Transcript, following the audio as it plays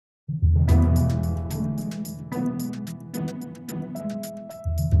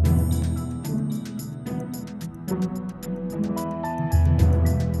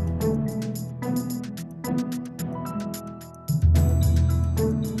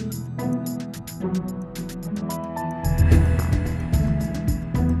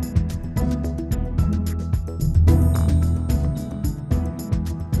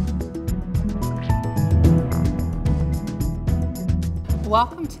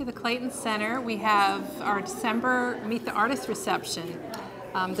Welcome to the Clayton Center. We have our December Meet the Artist reception.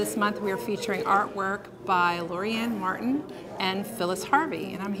 This month we are featuring artwork by Lorianne Martin and Phyllis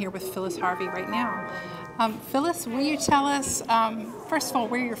Harvey, and I'm here with Phyllis Harvey right now. Phyllis, will you tell us, first of all,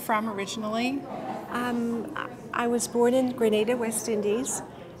 where you're from originally? I was born in Grenada, West Indies,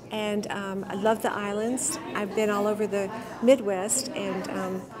 and I love the islands. I've been all over the Midwest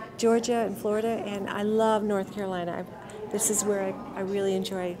and Georgia and Florida, and I love North Carolina. This is where I really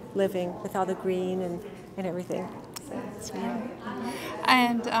enjoy living with all the green and everything. So it's fun.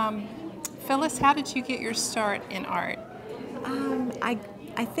 And Phyllis, how did you get your start in art? I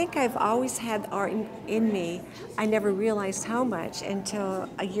think I've always had art in me. I never realized how much until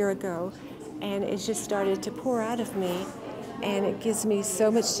a year ago, and it just started to pour out of me, and it gives me so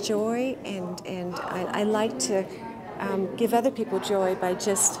much joy, and I like to give other people joy by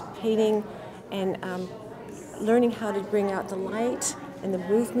just painting and learning how to bring out the light and the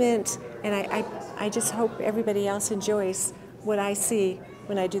movement, and I just hope everybody else enjoys what I see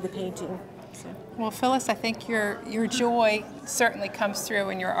when I do the painting. So. Well, Phyllis, I think your joy certainly comes through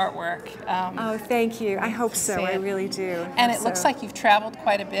in your artwork. Oh, thank you. I hope so. I really do. And it looks like you've traveled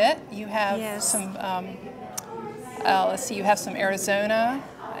quite a bit. You have some, let's see, you have some Arizona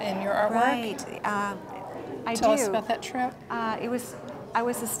in your artwork. Right. I Tell us about that trip. I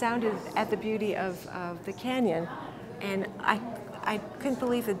was astounded at the beauty of the canyon, and I couldn't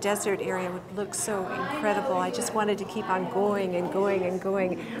believe the desert area would look so incredible. I just wanted to keep on going and going and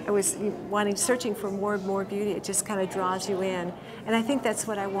going. I was searching for more and more beauty. It just kind of draws you in, and I think that's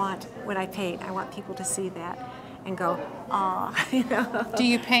what I want when I paint. I want people to see that and go, "Ah," you know. Do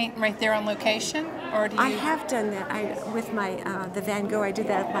you paint right there on location, or do you? I have done that. With my the Van Gogh, I did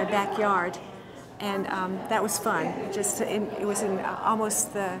that in my backyard. And that was fun. It was in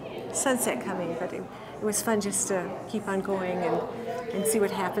almost the sunset coming, but it was fun just to keep on going and see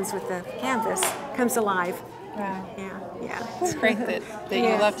what happens with the canvas. Comes alive. Wow. Yeah. It's great that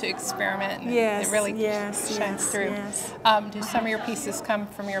you love to experiment and it really shines through. Yes. Do some of your pieces come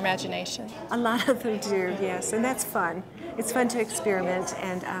from your imagination? A lot of them do, yes, and that's fun. It's fun to experiment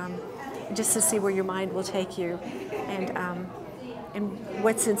and just to see where your mind will take you. And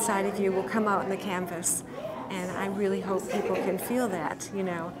what's inside of you will come out in the canvas, and I really hope people can feel that, you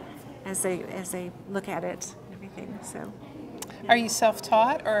know, as they look at it and everything. So, are you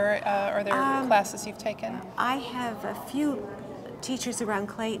self-taught, or are there classes you've taken? I have a few teachers around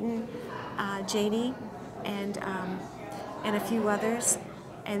Clayton, Janie, and a few others,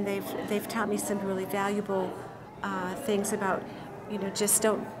 and they've taught me some really valuable things about, you know, just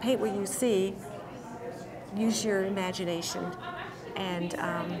don't paint what you see. Use your imagination. And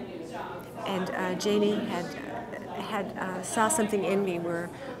Janie saw something in me where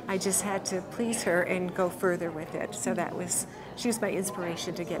I just had to please her and go further with it. So she was my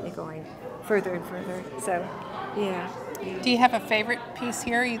inspiration to get me going further and further. So, yeah. Do you have a favorite piece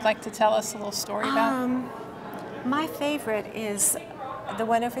here you'd like to tell us a little story about? My favorite is the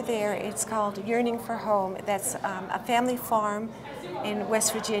one over there. It's called Yearning for Home. That's a family farm in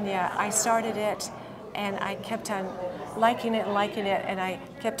West Virginia. I started it, and I kept on liking it, and I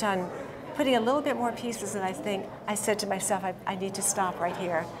kept on putting a little bit more pieces, and I said to myself, I need to stop right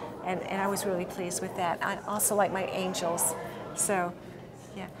here, and I was really pleased with that. I also like my angels, so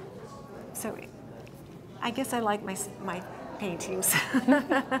yeah. So I guess I like my paintings. Well,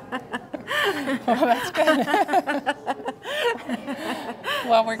 that's good.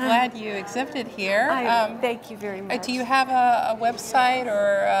 Well, we're glad you exhibited here. Thank you very much. Do you have a website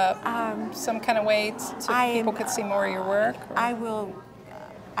or some kind of way so people could see more of your work? Or? I will.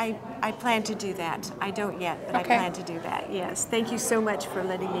 I plan to do that. I don't yet, but okay. I plan to do that, yes. Thank you so much for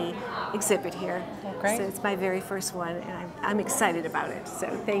letting me exhibit here. Well, great. So it's my very first one, and I'm excited about it, so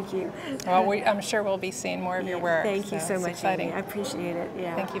thank you. Well, I'm sure we'll be seeing more of your work. Thank you so much, exciting. Amy. I appreciate it.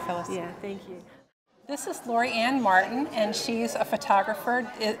 Yeah. Thank you, Phyllis. Yeah, thank you. This is Lorianne Martin, and she's a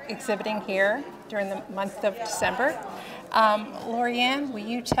photographer exhibiting here during the month of December. Lorianne, will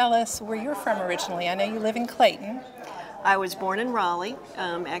you tell us where you're from originally? I know you live in Clayton. I was born in Raleigh,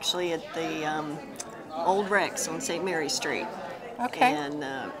 actually at the Old Rex on St. Mary Street. Okay. And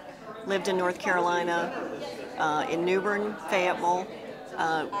lived in North Carolina, in New Bern, Fayetteville,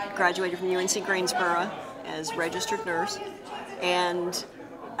 graduated from UNC Greensboro, as registered nurse, and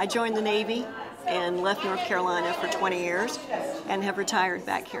I joined the Navy and left North Carolina for 20 years and have retired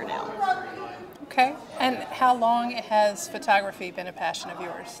back here now. Okay. And how long has photography been a passion of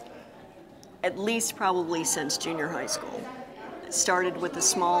yours? At least probably since junior high school. It started with a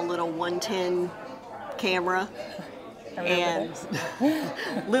small little 110 camera and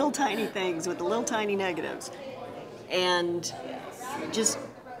little tiny things with the little tiny negatives. And just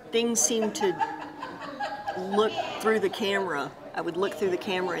things seemed to look through the camera. I would look through the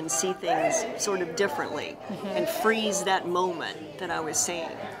camera and see things sort of differently and freeze that moment that I was seeing.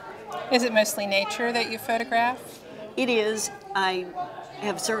 Is it mostly nature that you photograph? It is. I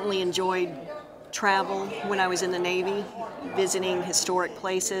have certainly enjoyed travel when I was in the Navy, visiting historic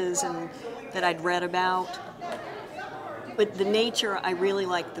places and that I'd read about. But the nature I really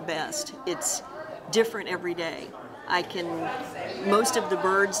like the best. It's different every day. Most of the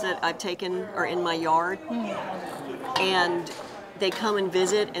birds that I've taken are in my yard, and they come and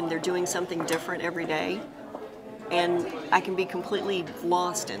visit and they're doing something different every day, and I can be completely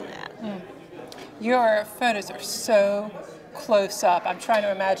lost in that. Your photos are so close up. I'm trying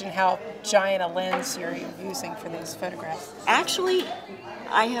to imagine how giant a lens you're using for these photographs. Actually,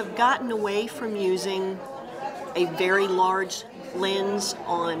 I have gotten away from using a very large lens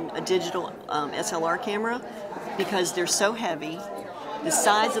on a digital SLR camera because they're so heavy. The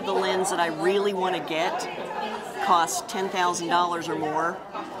size of the lens that I really want to get costs $10,000 or more.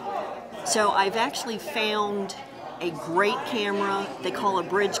 So I've actually found a great camera they call a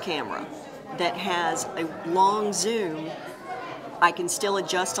bridge camera that has a long zoom. I can still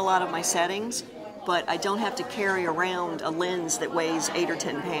adjust a lot of my settings, but I don't have to carry around a lens that weighs 8 or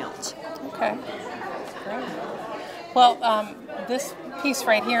 10 pounds. Okay, great. Well, this piece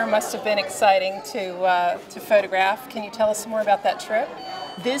right here must have been exciting to photograph. Can you tell us more about that trip?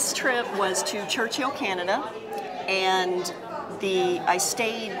 This trip was to Churchill, Canada, and I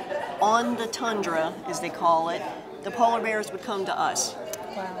stayed on the tundra, as they call it. The polar bears would come to us.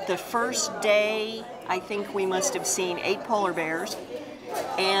 Wow. The first day, I think we must have seen 8 polar bears,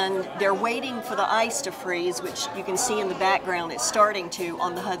 and they're waiting for the ice to freeze, which you can see in the background it's starting to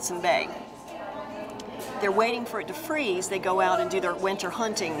on the Hudson Bay. They're waiting for it to freeze. They go out and do their winter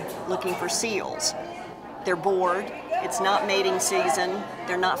hunting looking for seals. They're bored. It's not mating season.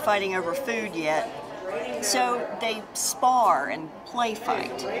 They're not fighting over food yet. So they spar and play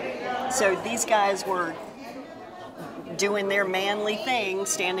fight. So these guys were doing their manly thing,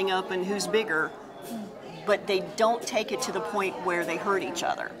 standing up and who's bigger, but they don't take it to the point where they hurt each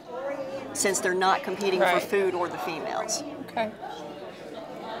other, since they're not competing for food or the females. Okay.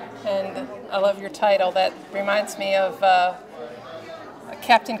 And I love your title. That reminds me of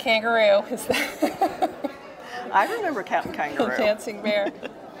Captain Kangaroo. Is that I remember Captain Kangaroo. Dancing Bear.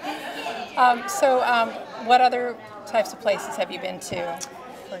 What other types of places have you been to?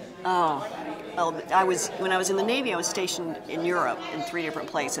 Oh, well, when I was in the Navy, I was stationed in Europe in 3 different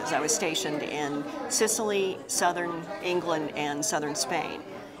places. I was stationed in Sicily, southern England, and southern Spain.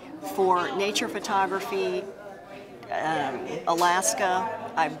 For nature photography, Alaska,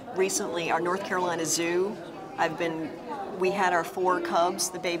 our North Carolina Zoo, we had our 4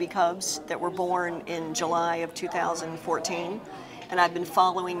 cubs, the baby cubs, that were born in July of 2014, and I've been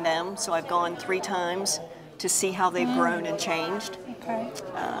following them, so I've gone 3 times to see how they've grown and changed. Okay.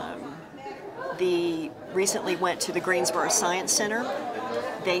 Recently went to the Greensboro Science Center.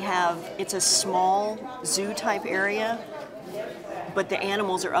 It's a small zoo type area, but the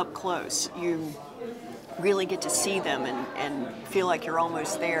animals are up close. You really get to see them and feel like you're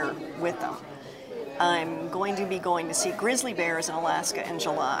almost there with them. I'm going to be going to see grizzly bears in Alaska in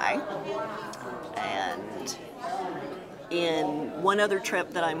July. And in one other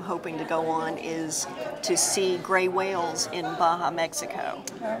trip that I'm hoping to go on is to see gray whales in Baja, Mexico.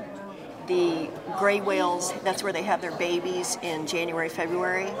 The gray whales, that's where they have their babies in January,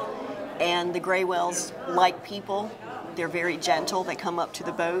 February. And the gray whales, like people, they're very gentle. They come up to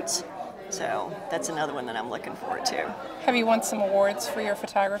the boats. So that's another one that I'm looking forward to. Have you won some awards for your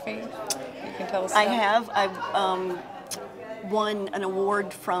photography? You can tell us I about. have. I've won an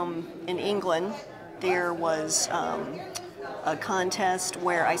award in England. There was a contest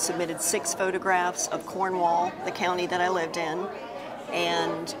where I submitted 6 photographs of Cornwall, the county that I lived in,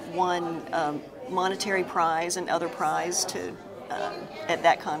 and won a monetary prize and other prize at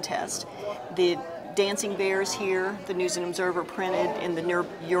that contest. The dancing bears here, the News and Observer printed in the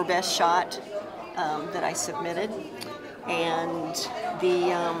Your Best Shot that I submitted, and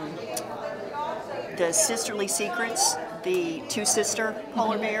the Sisterly Secrets, the 2 sister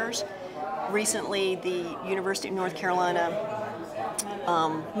polar bears. Recently, the University of North Carolina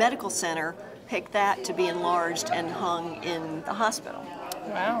Medical Center pick that to be enlarged and hung in the hospital.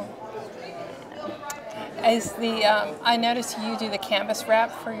 Wow. I notice you do the canvas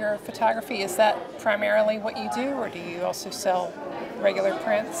wrap for your photography. Is that primarily what you do, or do you also sell regular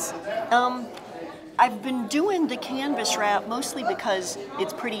prints? I've been doing the canvas wrap mostly because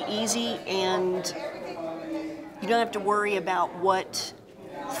it's pretty easy and you don't have to worry about what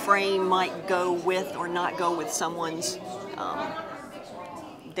frame might go with or not go with someone's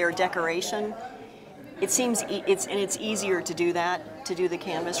their decoration. It seems it's easier to do that, to do the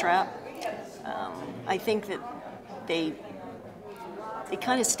canvas wrap. I think that they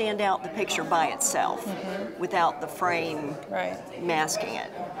kind of stand out the picture by itself without the frame masking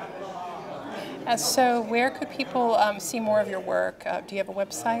it. So where could people see more of your work? Do you have a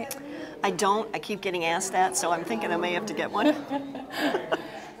website? I don't. I keep getting asked that, so I'm thinking I may have to get one.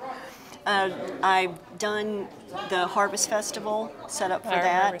 I've done the Harvest Festival, set up for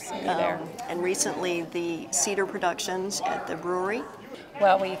that, and recently the Cedar Productions at the brewery.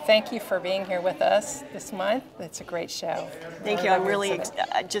 Well, we thank you for being here with us this month. It's a great show. Thank you. I'm really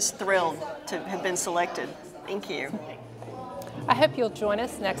just thrilled to have been selected. Thank you. I hope you'll join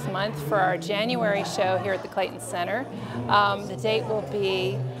us next month for our January show here at the Clayton Center. The date will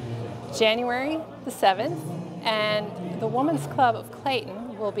be January the 7th, and the Women's Club of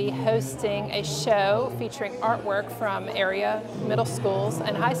Clayton will be hosting a show featuring artwork from area middle schools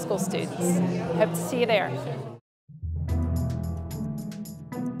and high school students. Hope to see you there.